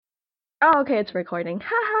Oh, okay, it's recording.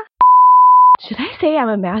 Haha. Should I say I'm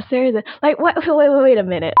a master? Like, what? Wait a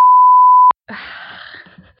minute.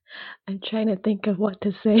 I'm trying to think of what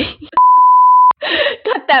to say.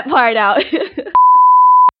 Cut that part out.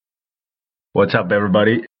 What's up,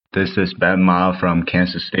 everybody? This is Ben Ma from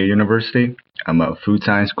Kansas State University. I'm a food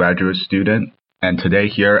science graduate student, and today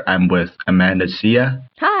here I'm with Amanda Sia.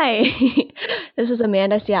 Hi, this is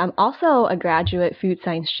Amanda Sia. I'm also a graduate food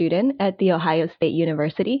science student at The Ohio State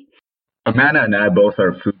University. Amanda and I both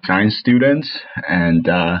are food science students, and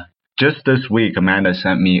just this week, Amanda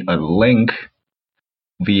sent me a link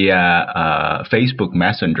via Facebook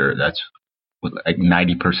Messenger. That's like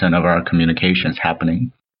 90% of our communications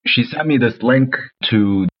happening. She sent me this link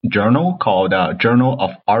to a journal called Journal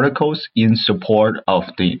of Articles in Support of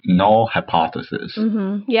the Null Hypothesis.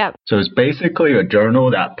 Mm-hmm. Yeah. So it's basically a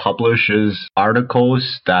journal that publishes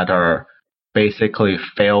articles that are basically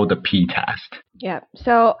fail the p-test. Yeah.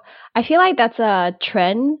 So I feel like that's a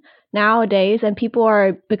trend nowadays, and people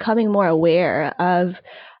are becoming more aware of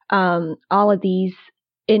all of these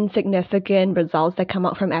insignificant results that come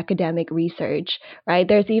out from academic research, right?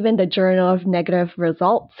 There's even the Journal of Negative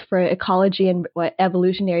Results for Ecology and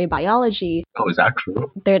Evolutionary Biology. Oh, is that true?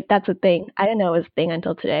 That's a thing. I didn't know it was a thing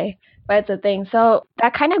until today, but it's a thing. So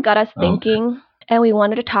that kind of got us thinking. Okay. And we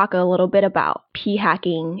wanted to talk a little bit about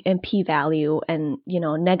p-hacking and p-value and,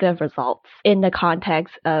 negative results in the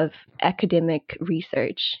context of academic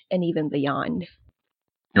research and even beyond.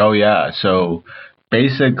 Oh, yeah. So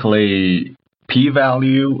basically,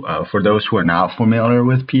 p-value, for those who are not familiar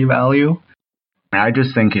with p-value, I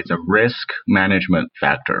just think it's a risk management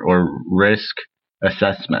factor or risk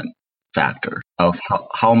assessment factor of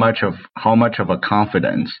how much of a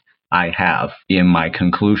confidence I have in my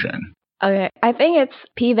conclusion. Okay, I think it's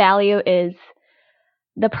p-value is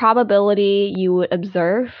the probability you would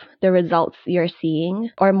observe the results you're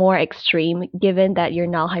seeing or more extreme given that your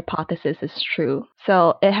null hypothesis is true.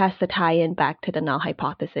 So it has to tie in back to the null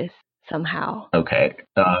hypothesis somehow. Okay.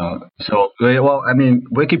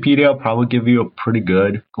 Wikipedia will probably give you a pretty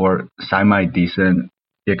good or semi-decent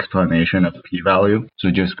explanation of p-value.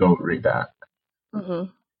 So just go read that.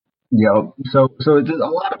 Mm-hmm. Yeah, so a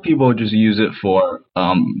lot of people just use it for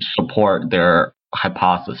support their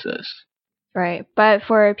hypothesis. Right, but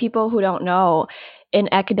for people who don't know, in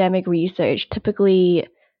academic research, typically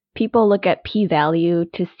people look at p-value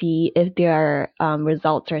to see if their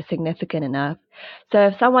results are significant enough. So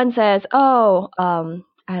if someone says, I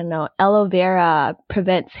don't know, aloe vera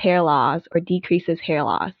prevents hair loss or decreases hair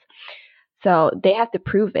loss, so they have to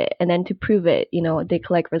prove it. And then to prove it, they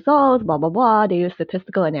collect results, blah, blah, blah. They do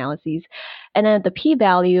statistical analyses. And then if the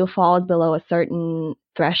p-value falls below a certain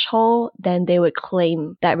threshold, then they would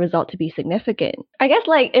claim that result to be significant. I guess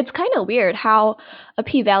it's kind of weird how a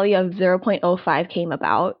p-value of 0.05 came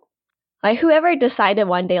about. Like whoever decided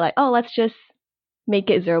one day let's just make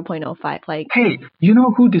it 0.05. Hey, you know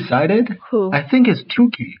who decided? Who? I think it's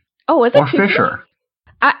Tukey. Oh, was it or Tukey? Fisher?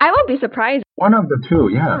 I won't be surprised. One of the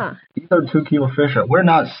two, yeah. Huh. Either Tukey or Fisher. We're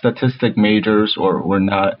not statistic majors or we're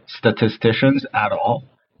not statisticians at all.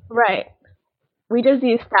 Right. We just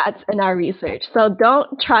use stats in our research. So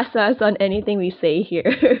don't trust us on anything we say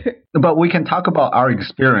here. But we can talk about our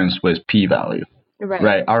experience with p-value.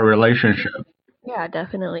 Right. Our relationship. Yeah,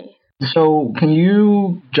 definitely. So can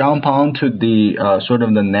you jump on to the sort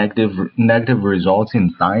of the negative results in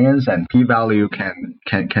science, and p-value can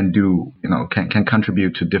do, can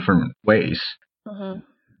contribute to different ways. Mm-hmm.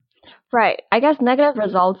 Right. I guess negative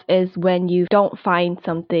results is when you don't find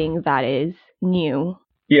something that is new.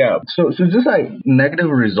 Yeah. So just like negative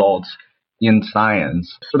results in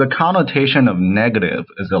science, so the connotation of negative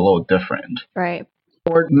is a little different. Right.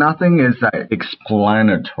 Or nothing is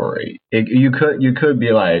explanatory. You could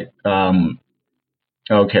be like,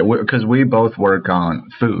 okay, because we both work on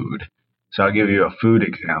food. So I'll give you a food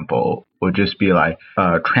example. Would just be like,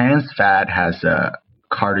 trans fat has a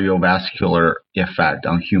cardiovascular effect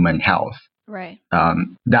on human health. Right.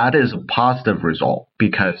 That is a positive result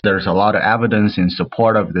because there's a lot of evidence in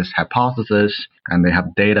support of this hypothesis and they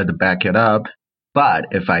have data to back it up. But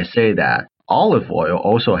if I say that olive oil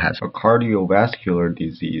also has a cardiovascular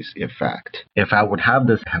disease effect, if I would have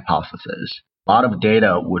this hypothesis, a lot of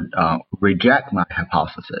data would reject my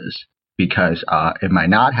hypothesis because it might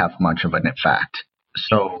not have much of an effect.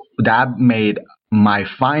 So that made my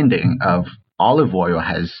finding of olive oil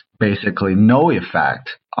has basically no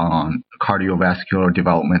effect on cardiovascular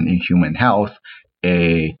development in human health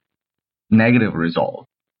a negative result.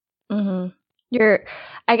 Mm-hmm.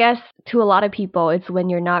 I guess to a lot of people, it's when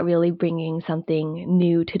you're not really bringing something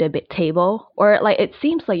new to the table, or it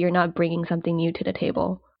seems like you're not bringing something new to the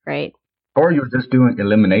table, right? Or you're just doing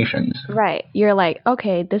eliminations. Right. You're like,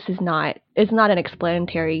 okay, it's not an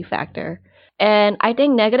explanatory factor. And I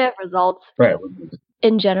think negative results Right.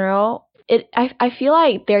 in general, I feel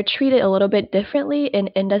like they're treated a little bit differently in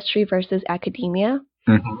industry versus academia.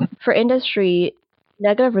 Mm-hmm. For industry,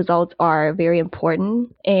 negative results are very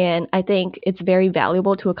important, and I think it's very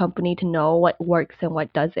valuable to a company to know what works and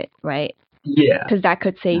what doesn't, right? Yeah. Because that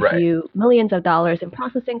could save Right. you millions of dollars in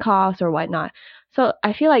processing costs or whatnot. So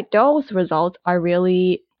I feel like those results are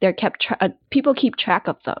really they're people keep track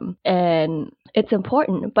of them, and it's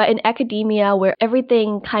important. But in academia, where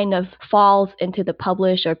everything kind of falls into the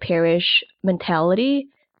publish or perish mentality,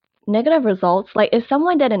 negative results, like if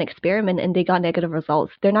someone did an experiment and they got negative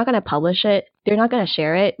results, they're not going to publish it. They're not going to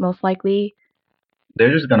share it, most likely.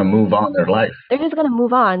 They're just going to move on their life. They're just going to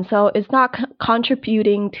move on. So it's not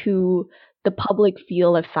contributing to the public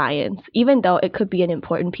field of science, even though it could be an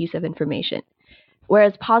important piece of information.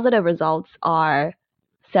 Whereas positive results are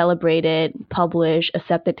celebrated, published,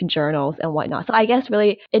 accepted to journals and whatnot. So I guess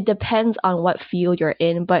really it depends on what field you're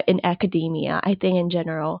in. But in academia, I think in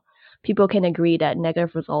general, people can agree that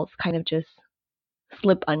negative results kind of just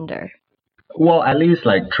slip under. Well, at least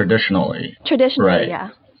like traditionally. Traditionally, Right.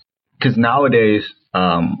 yeah. Because nowadays,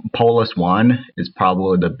 POLAS 1 is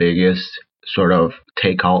probably the biggest sort of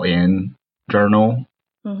take-all-in journal.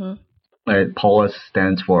 Mm-hmm. POLAS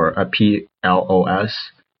stands for PLOS,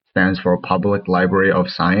 stands for Public Library of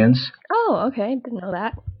Science. Oh, okay. Didn't know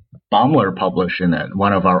that. Baumler published in it,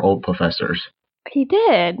 one of our old professors. He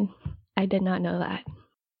did. I did not know that.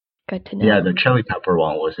 Good to know. Yeah, the chili pepper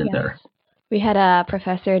one was in Yes. there. We had a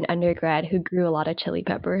professor in undergrad who grew a lot of chili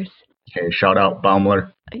peppers. Okay, shout out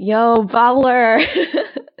Baumler. Yo, Baumler!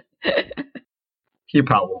 He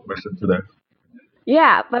probably listened to this.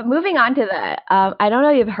 Yeah, but moving on to that, I don't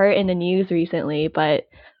know if you've heard in the news recently, but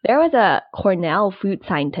there was a Cornell food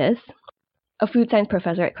scientist, a food science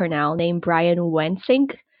professor at Cornell named Brian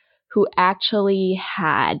Wensink, who actually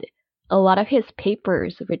had a lot of his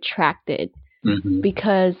papers retracted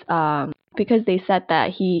because they said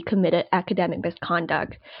that he committed academic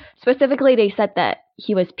misconduct. Specifically, they said that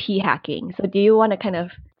he was p-hacking. So do you want to kind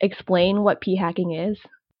of explain what p-hacking is?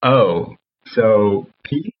 Oh, so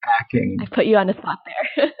p-hacking. I put you on the spot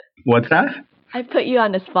there. What's that? I put you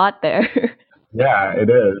on the spot there. Yeah, it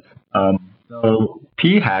is. So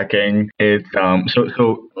p-hacking is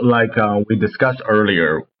like we discussed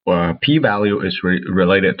earlier, p-value is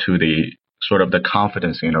related to the sort of the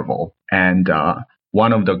confidence interval, and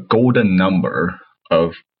one of the golden number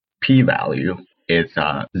of p-value is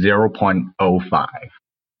 0.05,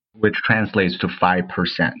 which translates to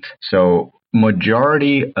 5%. So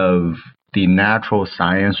majority of the natural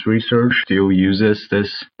science research still uses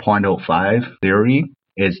this 0.05 theory.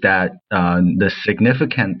 Is that the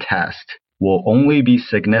significant test will only be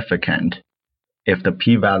significant if the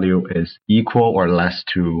p-value is equal or less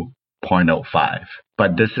to 0.05.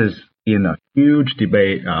 But this is in a huge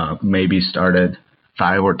debate, maybe started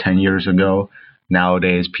 5 or 10 years ago.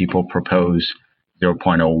 Nowadays, people propose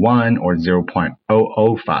 0.01 or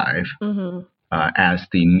 0.005 as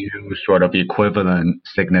the new sort of equivalent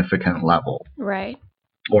significant level. Right.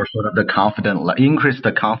 Or sort of the increase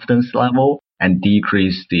the confidence level and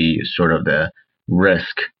decrease the sort of the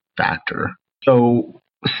risk factor. So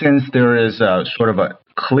since there is a sort of a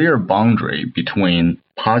clear boundary between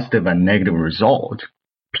positive and negative result,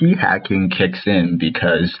 p-hacking kicks in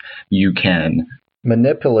because you can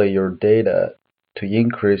manipulate your data to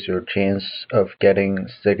increase your chance of getting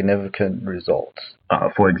significant results.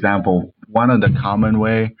 For example, one of the common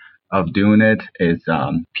way of doing it is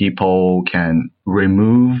people can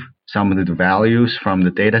remove some of the values from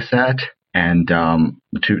the data set and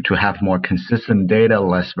to have more consistent data,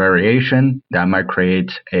 less variation, that might create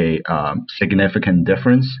a significant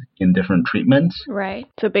difference in different treatments. Right.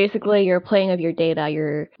 So basically you're playing with your data.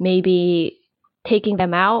 You're maybe taking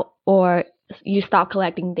them out, or you stop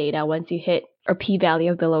collecting data once you hit a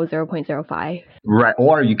p-value of below 0.05. Right.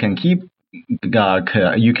 Or you can keep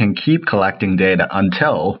collecting data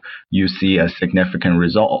until you see a significant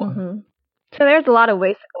result. So there's a lot of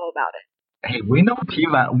ways to go about it. Hey, we know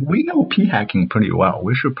p-hacking pretty well.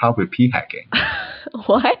 We should probably p-hacking.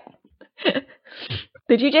 What?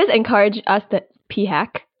 Did you just encourage us to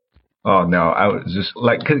p-hack? Oh no, I was just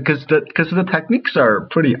like, because the techniques are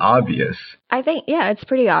pretty obvious. I think, yeah, it's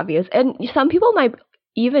pretty obvious, and some people might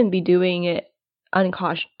even be doing it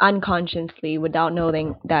unconsciously without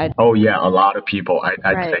knowing that. Oh yeah, a lot of people.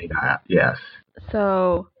 I'd say that. Yes.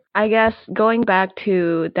 So I guess going back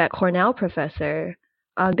to that Cornell professor,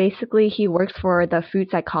 basically he works for the food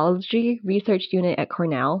psychology research unit at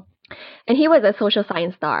Cornell, and he was a social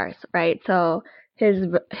science star, right? So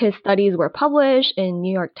his studies were published in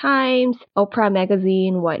New York Times, Oprah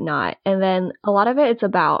magazine, whatnot. And then a lot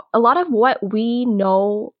of what we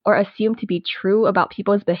know or assume to be true about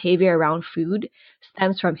people's behavior around food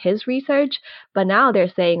stems from his research. But now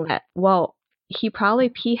they're saying that, well, he probably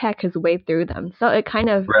p-hacked his way through them. So it kind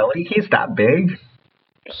of... Really? He's that big?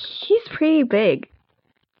 He's pretty big.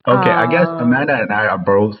 Okay, I guess Amanda and I are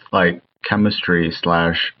both like chemistry /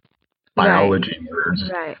 biology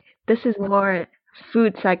nerds. Right. This is more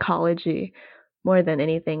food psychology more than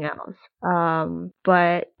anything else.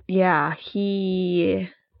 But yeah, he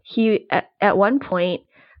at one point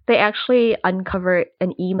they actually uncovered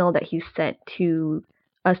an email that he sent to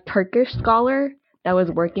a Turkish scholar that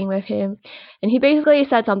was working with him, and he basically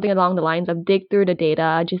said something along the lines of dig through the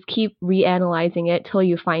data, just keep reanalyzing it till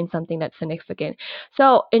you find something that's significant.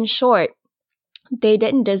 So in short, they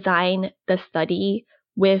didn't design the study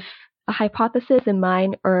with a hypothesis in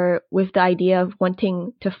mind or with the idea of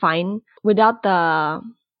wanting to find they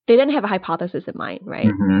didn't have a hypothesis in mind, right?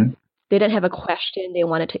 Mm-hmm. They didn't have a question they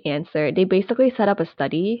wanted to answer. They basically set up a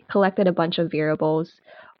study, collected a bunch of variables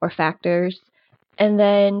or factors, and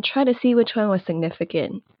then try to see which one was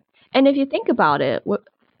significant. And if you think about it,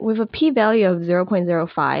 with a p-value of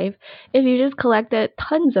 0.05, if you just collected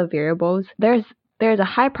tons of variables, there's a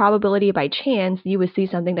high probability by chance you would see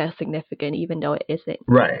something that's significant even though it isn't.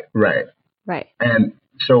 Right. Right. And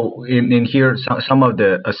so in here, some of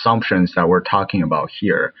the assumptions that we're talking about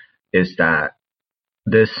here is that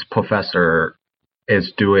this professor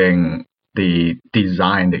is doing the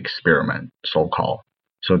designed experiment, so-called.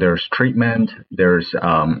 So there's treatment, there's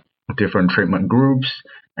different treatment groups,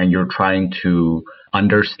 and you're trying to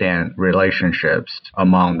understand relationships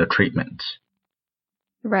among the treatments.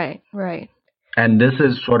 Right. And this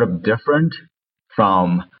is sort of different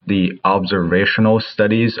from the observational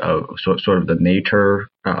studies of sort of the nature,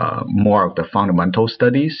 more of the fundamental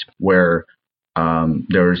studies, where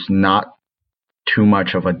there's not too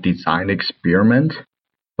much of a design experiment,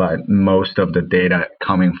 but most of the data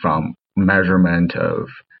coming from measurement of,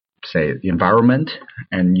 say, the environment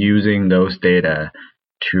and using those data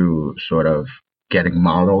to sort of getting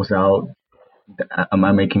models out. Am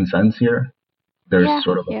I making sense here? There's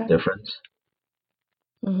sort of a difference.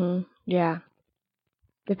 Mm-hmm. Yeah.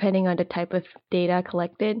 Depending on the type of data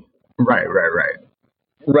collected. Right.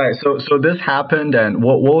 So this happened, and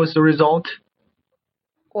what was the result?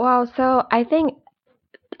 Well, so I think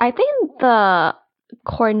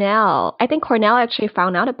Cornell actually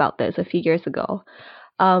found out about this a few years ago.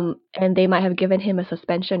 And they might have given him a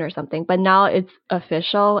suspension or something, but now it's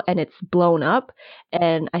official and it's blown up,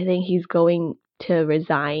 and I think he's going to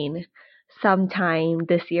resign sometime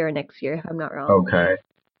this year or next year, if I'm not wrong. Okay.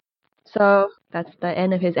 So that's the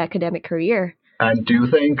end of his academic career. And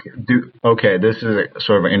this is a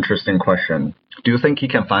sort of an interesting question. Do you think he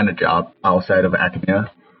can find a job outside of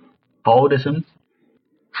academia? How old is he?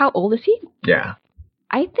 How old is he? Yeah.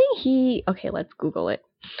 I think let's Google it.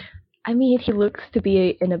 I mean, he looks to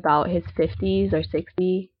be in about his 50s or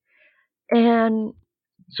 60s. And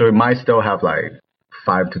so he might still have like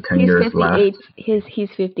 5 to 10 years left. He's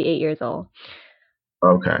 58 years old.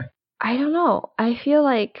 Okay. I don't know. I feel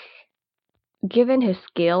like given his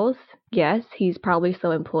skills, yes, he's probably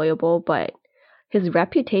still employable, but his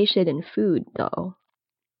reputation in food, though,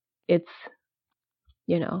 it's,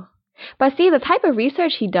 But see, the type of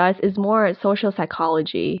research he does is more social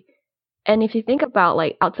psychology. And if you think about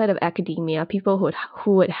like outside of academia, people who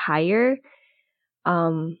would hire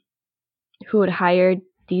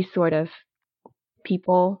these sort of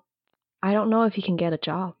people, I don't know if he can get a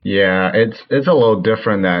job. Yeah, it's a little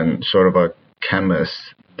different than sort of a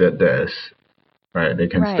chemist did this, right? They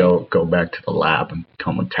can still go back to the lab and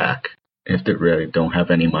become a tech if they really don't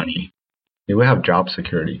have any money. They will have job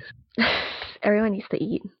securities. Everyone needs to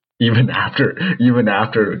eat. Even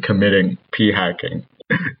after committing p-hacking,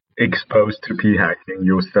 exposed to p-hacking,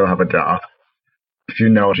 you'll still have a job. If you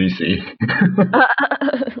know GC.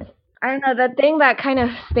 I don't know. The thing that kind of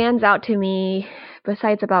stands out to me,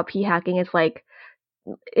 besides about p-hacking, is like,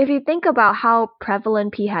 if you think about how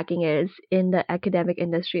prevalent p-hacking is in the academic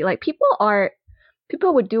industry, like people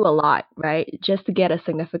would do a lot, right, just to get a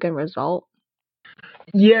significant result.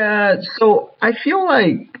 Yeah, so I feel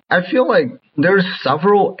like there's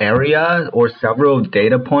several areas or several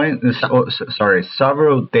data points.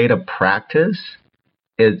 Several data practice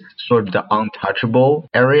is sort of the untouchable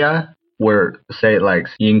area where, say, like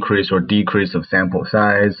increase or decrease of sample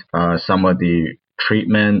size, some of the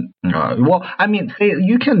treatment. Say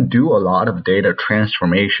you can do a lot of data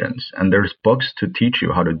transformations, and there's books to teach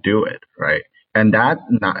you how to do it, right? And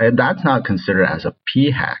that's not considered as a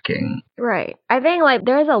p-hacking. Right. I think like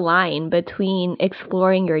there's a line between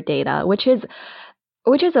exploring your data, which is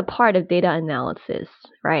a part of data analysis,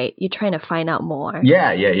 right? You're trying to find out more.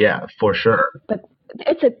 Yeah, for sure. But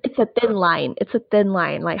it's a thin line. It's a thin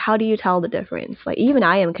line. Like how do you tell the difference? Like even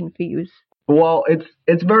I am confused. Well,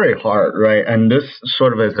 it's very hard, right? And this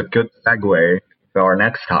sort of is a good segue to our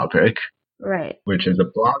next topic, Right. which is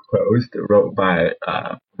a blog post wrote by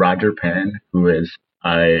Roger Penn, who is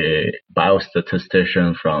a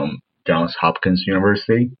biostatistician from Johns Hopkins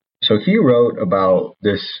University. So he wrote about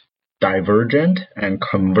this divergent and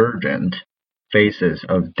convergent phases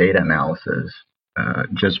of data analysis.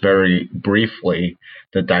 Just very briefly,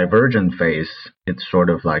 the divergent phase, it's sort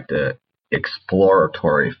of like the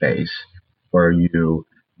exploratory phase where you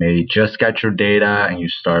may just get your data and you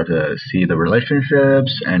start to see the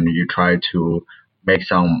relationships and you try to make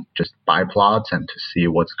some just biplots and to see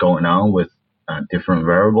what's going on with different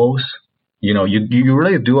variables. You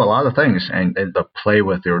really do a lot of things and the play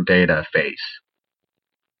with your data phase.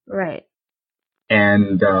 Right.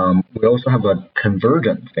 And we also have a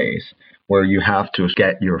convergent phase where you have to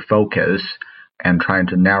get your focus and trying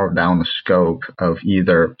to narrow down the scope of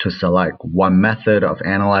either to select one method of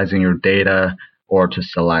analyzing your data or to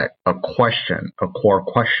select a core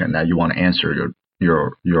question that you want to answer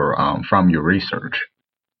from your research.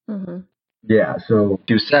 Mm-hmm. Yeah, so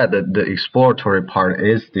you said that the exploratory part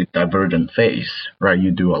is the divergent phase, right?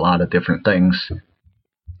 You do a lot of different things.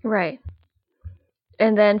 Right.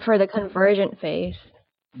 And then for the convergent phase.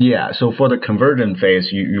 Yeah, so for the convergent phase,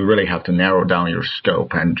 you really have to narrow down your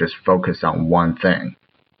scope and just focus on one thing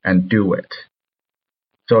and do it.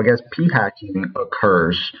 So I guess p-hacking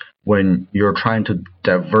occurs when you're trying to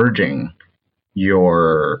diverging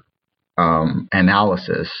your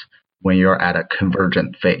analysis when you're at a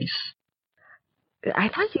convergent phase. I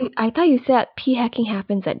thought you said p-hacking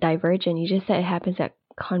happens at divergent. You just said it happens at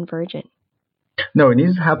convergent. No, it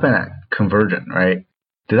needs to happen at convergent, right?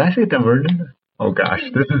 Did I say divergent? Oh gosh,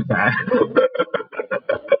 this is bad.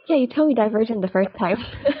 Yeah, you told me divergent the first time.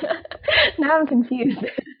 Now I'm confused.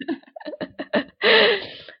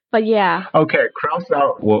 But yeah. Okay, cross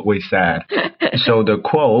out what we said. So the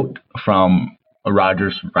quote from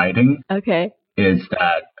Roger's writing is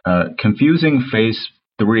that confusing phase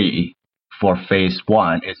 3 for phase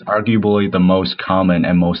 1 is arguably the most common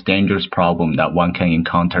and most dangerous problem that one can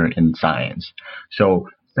encounter in science. So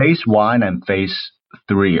phase 1 and phase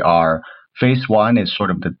 3 are, phase 1 is sort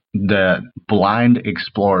of the blind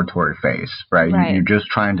exploratory phase, right? You're just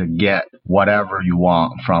trying to get whatever you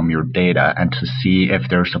want from your data and to see if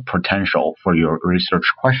there's a potential for your research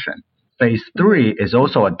question. Phase 3 is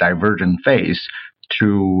also a divergent phase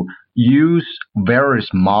to use various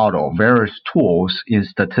tools in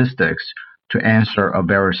statistics to answer a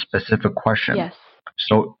very specific question. Yes.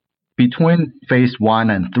 So between phase 1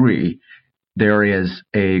 and 3, there is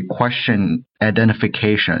a question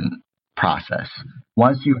identification process.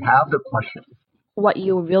 Once you have the question, what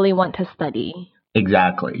you really want to study.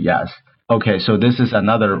 Exactly, yes. Okay, so this is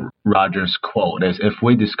another Rogers quote, is if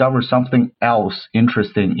we discover something else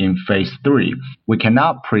interesting in phase 3, we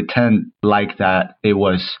cannot pretend like that it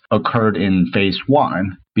was occurred in phase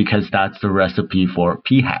 1 because that's the recipe for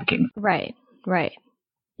p-hacking. Right.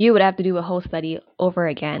 You would have to do a whole study over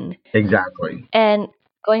again. Exactly. And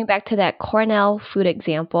going back to that Cornell food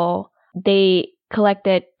example, they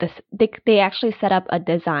collected this. They actually set up a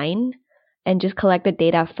design and just collected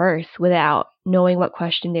data first without knowing what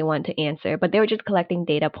question they want to answer. But they were just collecting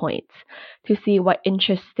data points to see what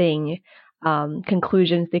interesting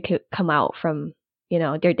conclusions they could come out from,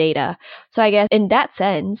 their data. So I guess in that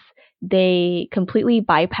sense, they completely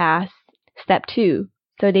bypassed step 2.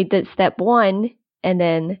 So they did step 1 and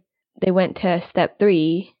then they went to step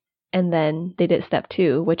 3 and then they did step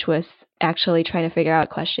 2, which was actually trying to figure out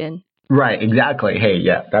a question. Right, exactly. Hey,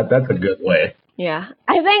 yeah, that's a good way. Yeah.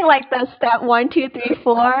 I think like the step 1, 2, 3,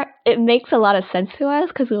 4, it makes a lot of sense to us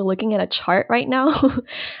because we're looking at a chart right now.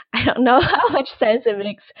 I don't know how much sense it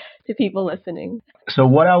makes to people listening. So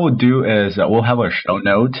what I would do is we'll have a show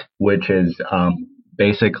note, which is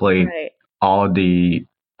basically all the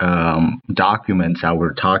documents that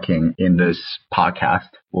we're talking in this podcast.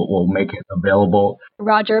 We'll make it available.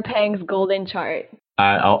 Roger Peng's golden chart.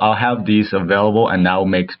 I'll have these available, and that will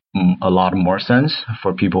make a lot more sense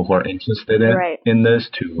for people who are interested in this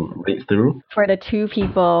to read through. For the 2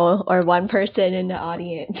 people or 1 person in the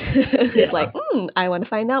audience who's like, I want to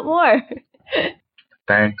find out more.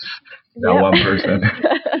 Thanks, that 1 person.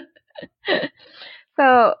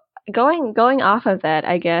 So going off of that,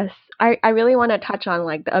 I guess I really want to touch on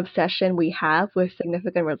like the obsession we have with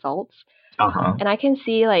significant results. Uh-huh. And I can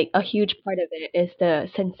see like a huge part of it is the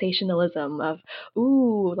sensationalism of,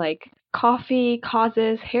 ooh, like coffee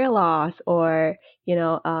causes hair loss, or,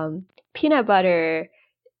 peanut butter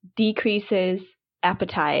decreases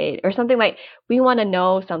appetite, or something. Like, we want to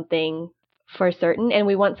know something for certain, and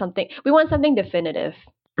we want something definitive,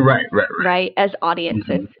 Right. right? As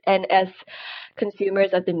audiences and as consumers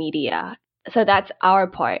of the media. So that's our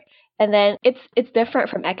part. And then it's different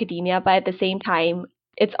from academia, but at the same time,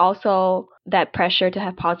 it's also that pressure to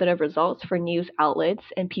have positive results for news outlets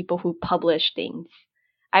and people who publish things.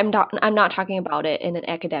 I'm not talking about it in an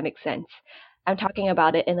academic sense. I'm talking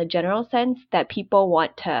about it in a general sense that people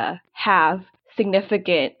want to have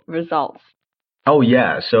significant results. Oh,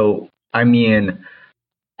 yeah. So, I mean,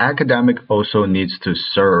 academic also needs to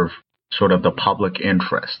serve sort of the public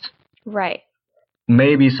interest. Right.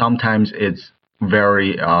 Maybe sometimes it's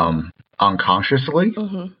very unconsciously,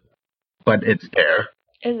 but it's there.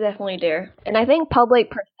 It's definitely there. And I think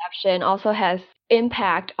public perception also has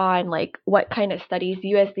impact on like what kind of studies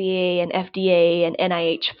USDA and FDA and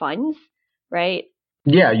NIH funds, right?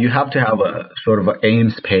 Yeah, you have to have a sort of an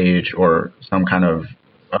aims page or some kind of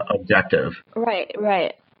objective. Right.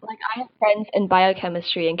 Like, I have friends in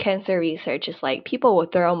biochemistry and cancer research. It's like people will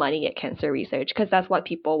throw money at cancer research because that's what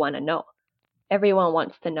people want to know. Everyone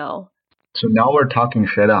wants to know. So now we're talking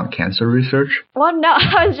shit on cancer research? Well, no,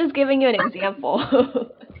 I was just giving you an example.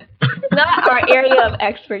 Not our area of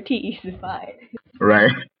expertise, but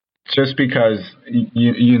Right. Just because,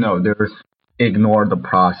 there's ignore the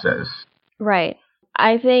process. right.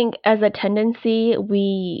 I think as a tendency,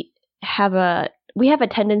 we have a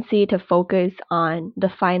tendency to focus on the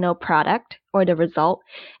final product or the result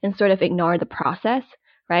and sort of ignore the process,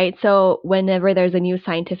 right? So whenever there's a new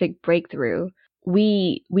scientific breakthrough,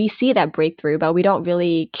 we see that breakthrough, but we don't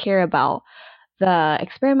really care about the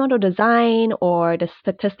experimental design or the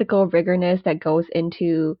statistical rigorousness that goes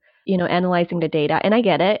into, analyzing the data. And I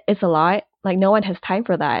get it. It's a lot. Like, no one has time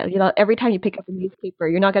for that. Every time you pick up a newspaper,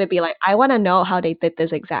 you're not going to be like, I want to know how they did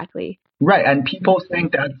this exactly. Right, and people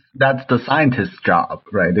think that's the scientist's job,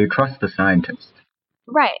 right? They trust the scientist.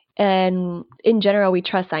 Right. And in general, we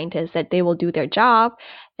trust scientists that they will do their job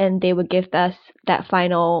and they will give us that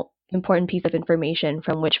final important piece of information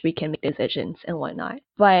from which we can make decisions and whatnot.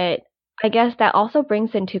 But I guess that also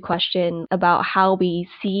brings into question about how we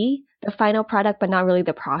see the final product, but not really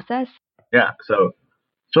the process. Yeah, so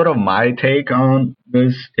sort of my take on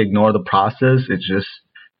this, ignore the process. It's just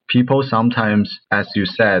people sometimes, as you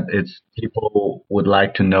said, it's people would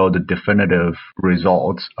like to know the definitive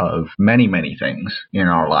results of many, many things in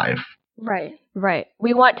our life. Right.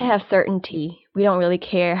 We want to have certainty. We don't really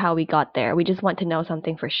care how we got there. We just want to know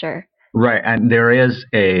something for sure. Right, and there is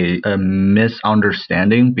a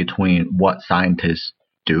misunderstanding between what scientists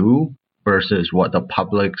do versus what the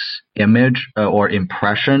public's image or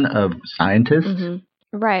impression of scientists.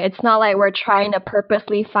 Right. It's not like we're trying to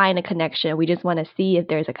purposely find a connection. We just want to see if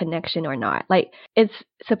there's a connection or not. Like, it's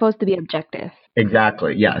supposed to be objective.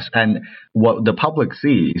 Exactly, yes. And what the public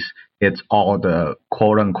sees, it's all the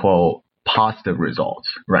quote unquote positive results,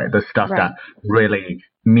 right? The stuff that really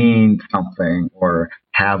mean something or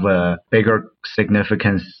have a bigger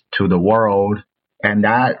significance to the world. And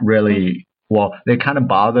that really, it kind of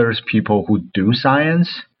bothers people who do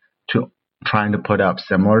science to trying to put up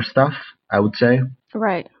similar stuff, I would say.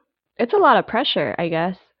 Right. It's a lot of pressure, I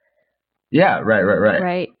guess. Yeah, right.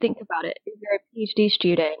 Right. Think about it. If you're a PhD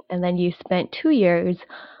student and then you spent 2 years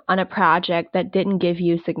on a project that didn't give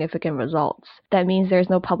you significant results, that means there's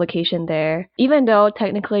no publication there, even though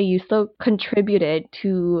technically you still contributed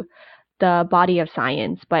to the body of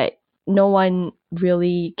science, but no one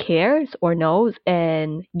really cares or knows,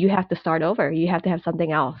 and you have to start over. You have to have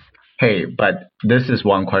something else. Hey, but this is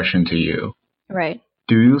one question to you. Right.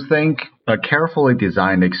 Do you think a carefully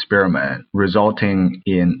designed experiment resulting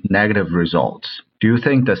in negative results, do you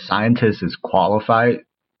think the scientist is qualified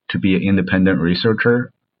to be an independent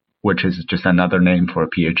researcher, which is just another name for a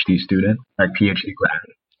PhD student, like PhD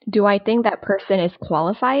graduate? Do I think that person is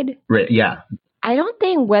qualified? Right, yeah. I don't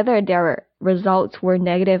think whether their results were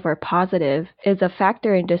negative or positive is a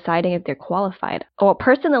factor in deciding if they're qualified. Well,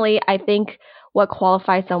 personally, I think what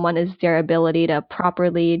qualifies someone is their ability to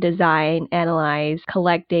properly design, analyze,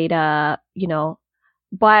 collect data,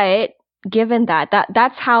 But given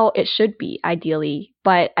that's how it should be, ideally.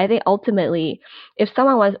 But I think ultimately, if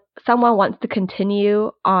someone wants to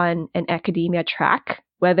continue on an academia track,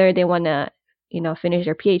 whether they want to, finish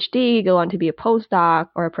their PhD, go on to be a postdoc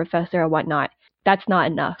or a professor or whatnot, that's not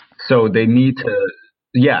enough. So they need to,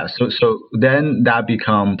 so then that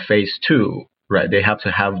becomes phase 2, right? They have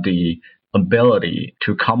to have the ability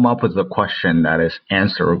to come up with a question that is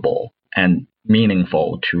answerable and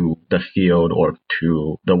meaningful to the field or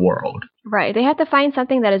to the world. Right. They have to find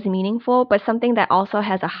something that is meaningful, but something that also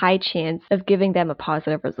has a high chance of giving them a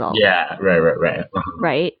positive result. Yeah, right. Uh-huh.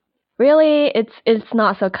 Right. Really, it's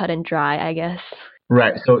not so cut and dry, I guess.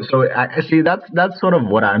 Right. So I see that's sort of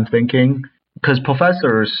what I'm thinking. Because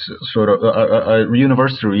professors, sort of a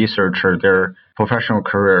university researcher, their professional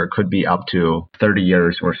career could be up to 30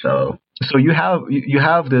 years or so. So you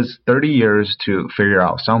have this 30 years to figure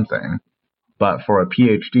out something. But for a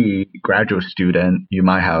PhD graduate student, you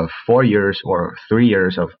might have 4 years or 3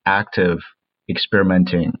 years of active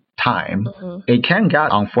experimenting time. Mm-hmm. It can get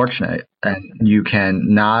unfortunate, and you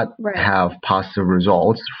can not have positive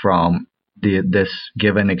results from this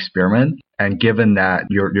given experiment. And given that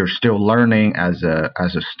you're still learning as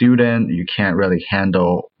a student, you can't really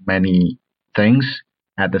handle many things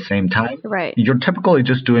at the same time. Right. You're typically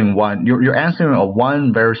just doing one. You're answering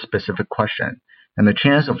one very specific question, and the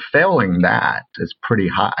chance of failing that is pretty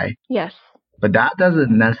high. Yes. But that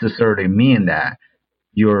doesn't necessarily mean that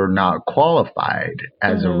you're not qualified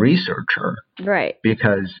as a researcher. Right.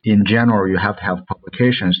 Because in general, you have to have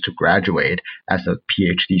publications to graduate as a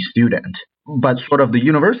PhD student. But sort of the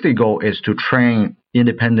university goal is to train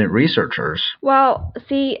independent researchers. Well,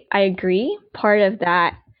 see, I agree. Part of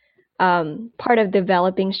that, part of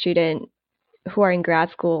developing students who are in grad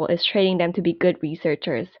school is training them to be good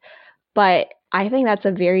researchers. But I think that's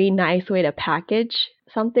a very nice way to package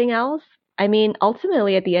something else. I mean,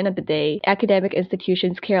 ultimately, at the end of the day, academic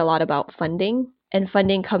institutions care a lot about funding, and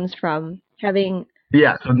funding comes from having...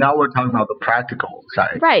 Yeah, so now we're talking about the practical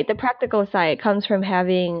side. Right, the practical side comes from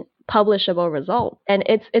having publishable results, and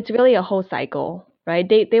it's really a whole cycle, right?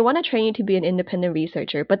 They want to train you to be an independent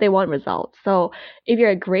researcher, but they want results. So if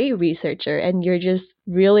you're a great researcher and you're just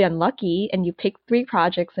really unlucky and you pick 3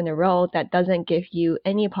 projects in a row that doesn't give you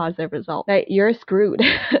any positive result, right, you're screwed.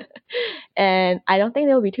 And I don't think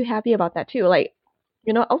they'll be too happy about that too. Like,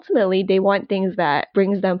 ultimately they want things that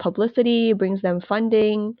brings them publicity, brings them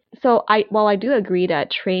funding. So while I do agree that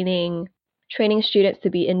training students to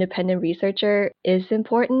be independent researcher is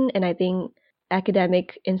important, and I think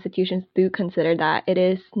academic institutions do consider that, it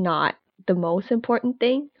is not the most important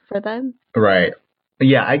thing for them. Right.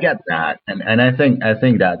 Yeah, I get that. And I think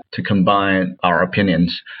that to combine our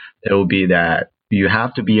opinions, it will be that you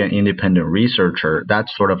have to be an independent researcher.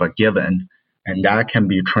 That's sort of a given, and that can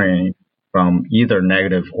be trained from either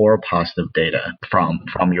negative or positive data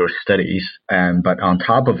from your studies. But on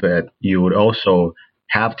top of it, you would also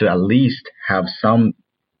have to at least have some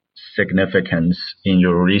significance in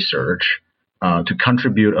your research to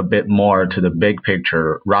contribute a bit more to the big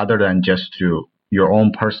picture rather than just to your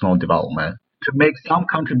own personal development, to make some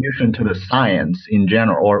contribution to the science in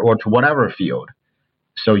general or to whatever field,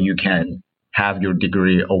 so you can have your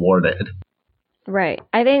degree awarded. Right.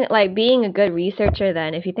 I think like being a good researcher,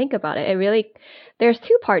 then, if you think about it, there's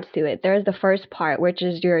 2 parts to it. There's the first part, which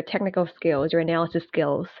is your technical skills, your analysis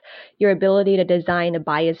skills, your ability to design a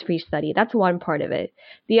bias-free study. That's one part of it.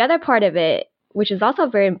 The other part of it, which is also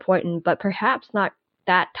very important, but perhaps not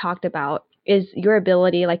that talked about, is your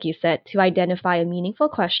ability, like you said, to identify a meaningful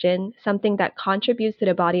question, something that contributes to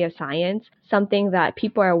the body of science, something that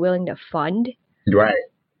people are willing to fund. Right.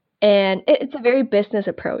 And it's a very business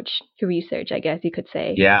approach to research, I guess you could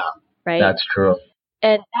say. Yeah, right? That's true.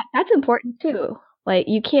 And that's important too. Like,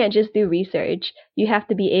 you can't just do research. You have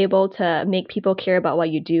to be able to make people care about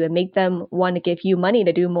what you do and make them want to give you money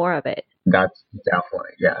to do more of it. That's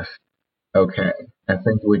definitely, yes. Okay, I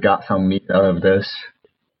think we got some meat out of this.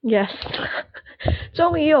 Yes.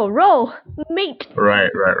 终于有肉 meat.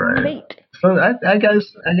 Right. Meat. So I guess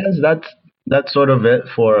that's sort of it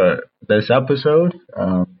for this episode.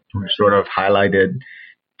 We sort of highlighted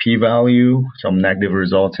p-value, some negative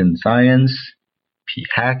results in science,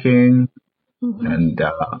 p-hacking, and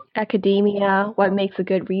academia, what makes a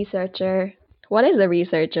good researcher. What is a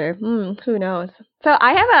researcher? Who knows? So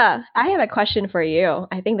I have a question for you.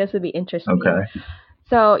 I think this would be interesting. Okay.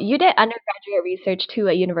 So you did undergraduate research too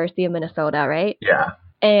at University of Minnesota, right? Yeah.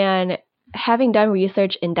 And having done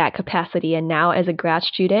research in that capacity, and now as a grad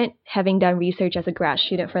student, having done research as a grad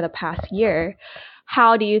student for the past year,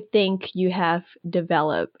 how do you think you have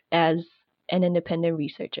developed as an independent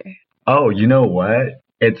researcher? Oh, you know what?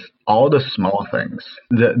 It's all the small things.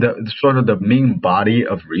 The sort of the main body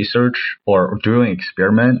of research or doing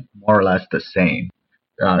experiment, more or less the same.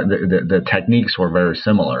 The techniques were very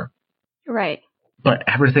similar. Right. But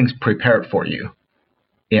everything's prepared for you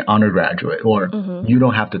in undergraduate, or you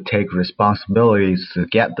don't have to take responsibilities to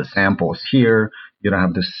get the samples here. You don't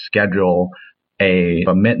have to schedule a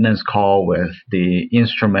maintenance call with the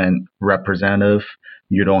instrument representative.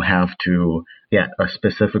 You don't have to get a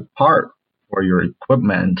specific part for your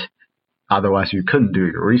equipment. Otherwise, you couldn't do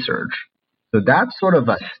your research. So that's sort of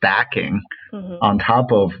a stacking on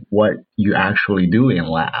top of what you actually do in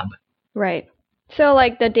lab. Right. So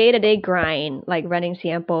like the day-to-day grind, like running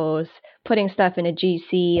samples, putting stuff in a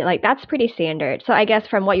GC, like that's pretty standard. So I guess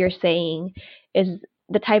from what you're saying is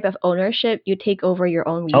the type of ownership you take over your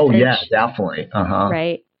own research. Oh yeah, definitely.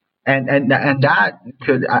 Right. And that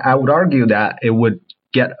could, I would argue that it would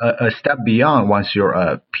get a step beyond once you're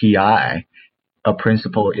a PI, a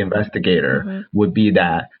principal investigator, would be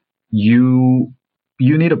that you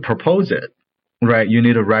need to propose it, right? You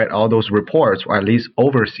need to write all those reports, or at least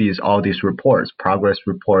oversees all these reports, progress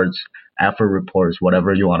reports, effort reports,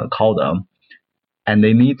 whatever you want to call them. And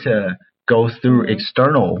they need to go through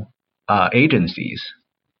external agencies.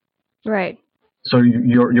 Right. So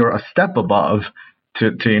you're a step above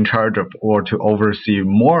to in charge of or to oversee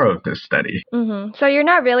more of this study. So you're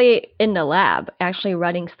not really in the lab actually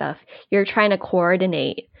running stuff. You're trying to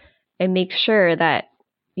coordinate and make sure that,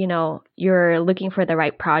 you know, you're looking for the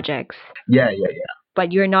right projects. Yeah.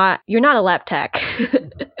 But you're not a lab tech.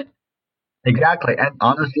 Exactly. And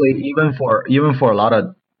honestly, even for a lot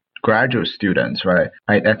of graduate students, right?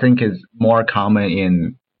 I think it's more common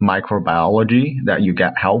in microbiology that you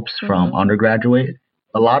get helps from undergraduate.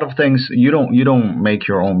 A lot of things you don't make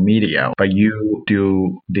your own media, but you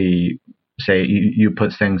do say you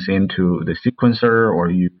put things into the sequencer or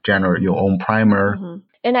you generate your own primer.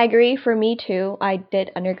 And I agree, for me too. I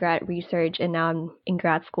did undergrad research and now I'm in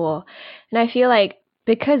grad school. And I feel like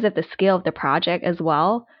because of the scale of the project as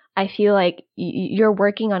well, I feel like you're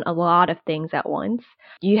working on a lot of things at once.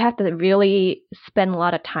 You have to really spend a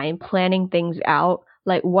lot of time planning things out,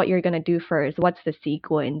 like what you're going to do first, what's the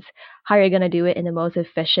sequence, how you're going to do it in the most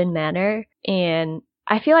efficient manner. And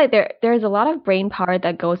I feel like there's a lot of brain power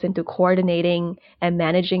that goes into coordinating and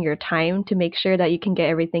managing your time to make sure that you can get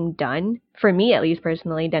everything done, for me at least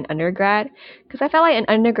personally, than undergrad. Because I felt like in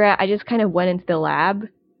undergrad, I just kind of went into the lab,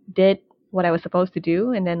 did what I was supposed to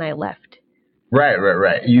do, and then I left.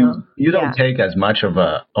 Right. You don't take as much of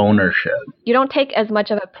a ownership. You don't take as much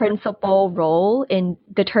of a principal role in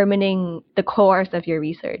determining the course of your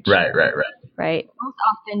research. Right. Most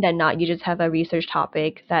often than not, you just have a research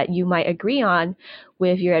topic that you might agree on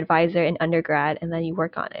with your advisor in undergrad, and then you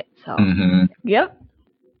work on it. So, Yep.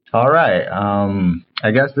 All right.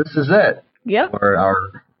 I guess this is it. Yep. For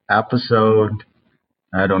our episode,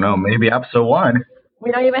 I don't know, maybe episode 1.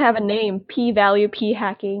 We don't even have a name. P-value,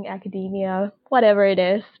 P-hacking, academia, whatever it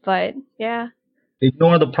is. But, yeah.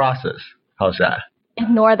 Ignore the process. How's that?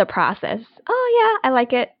 Ignore the process. Oh, yeah, I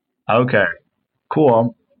like it. Okay.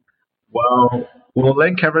 Cool. Well, we'll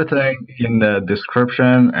link everything in the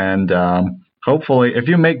description. And hopefully, if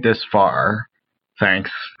you make this far, thanks.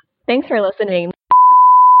 Thanks for listening.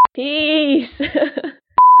 Peace.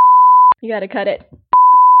 You gotta cut it.